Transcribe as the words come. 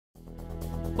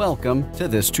Welcome to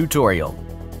this tutorial.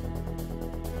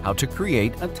 How to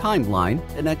create a timeline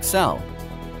in Excel.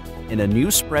 In a new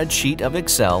spreadsheet of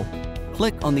Excel,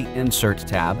 click on the Insert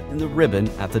tab in the ribbon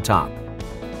at the top.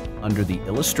 Under the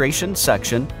Illustration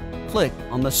section, click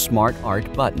on the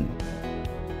SmartArt button.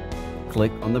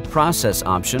 Click on the Process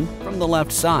option from the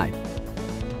left side.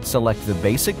 Select the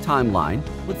basic timeline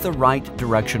with the right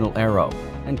directional arrow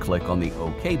and click on the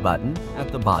OK button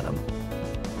at the bottom.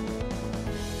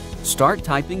 Start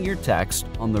typing your text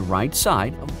on the right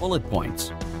side of bullet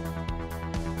points.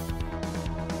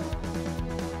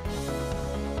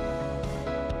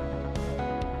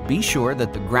 Be sure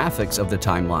that the graphics of the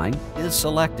timeline is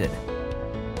selected.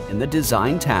 In the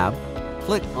Design tab,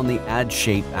 click on the Add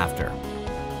Shape After.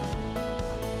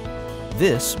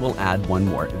 This will add one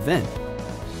more event.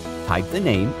 Type the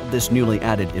name of this newly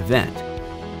added event.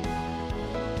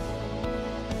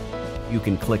 You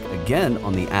can click again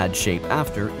on the Add Shape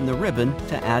After in the ribbon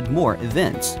to add more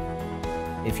events.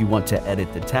 If you want to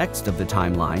edit the text of the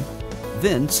timeline,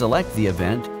 then select the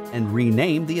event and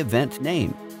rename the event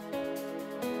name.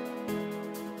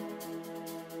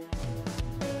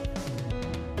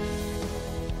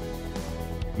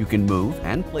 You can move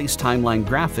and place timeline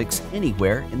graphics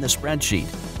anywhere in the spreadsheet.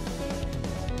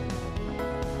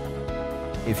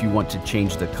 If you want to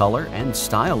change the color and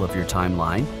style of your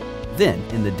timeline, then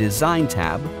in the Design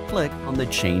tab, click on the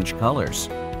Change Colors.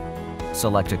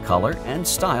 Select a color and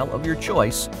style of your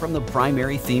choice from the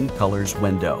Primary Theme Colors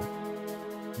window.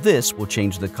 This will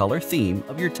change the color theme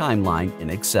of your timeline in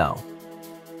Excel.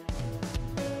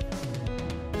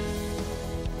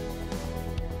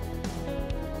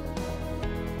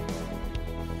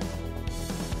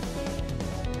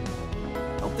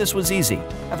 Hope this was easy.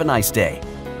 Have a nice day.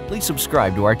 Please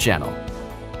subscribe to our channel.